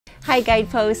Hi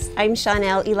Guideposts, I'm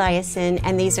Shawnell Eliason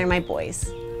and these are my boys.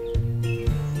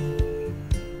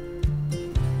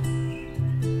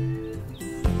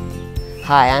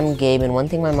 Hi, I'm Gabe, and one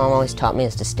thing my mom always taught me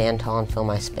is to stand tall and fill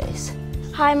my space.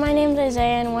 Hi, my name's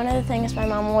Isaiah, and one of the things my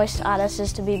mom always taught us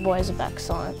is to be boys of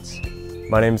excellence.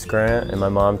 My name's Grant, and my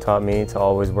mom taught me to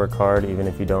always work hard even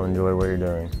if you don't enjoy what you're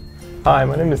doing. Hi,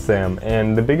 my name is Sam,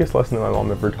 and the biggest lesson that my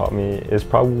mom ever taught me is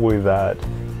probably that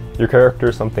your character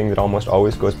is something that almost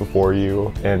always goes before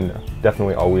you and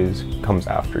definitely always comes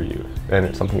after you, and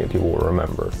it's something that people will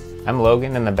remember. I'm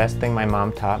Logan, and the best thing my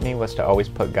mom taught me was to always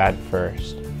put God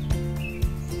first.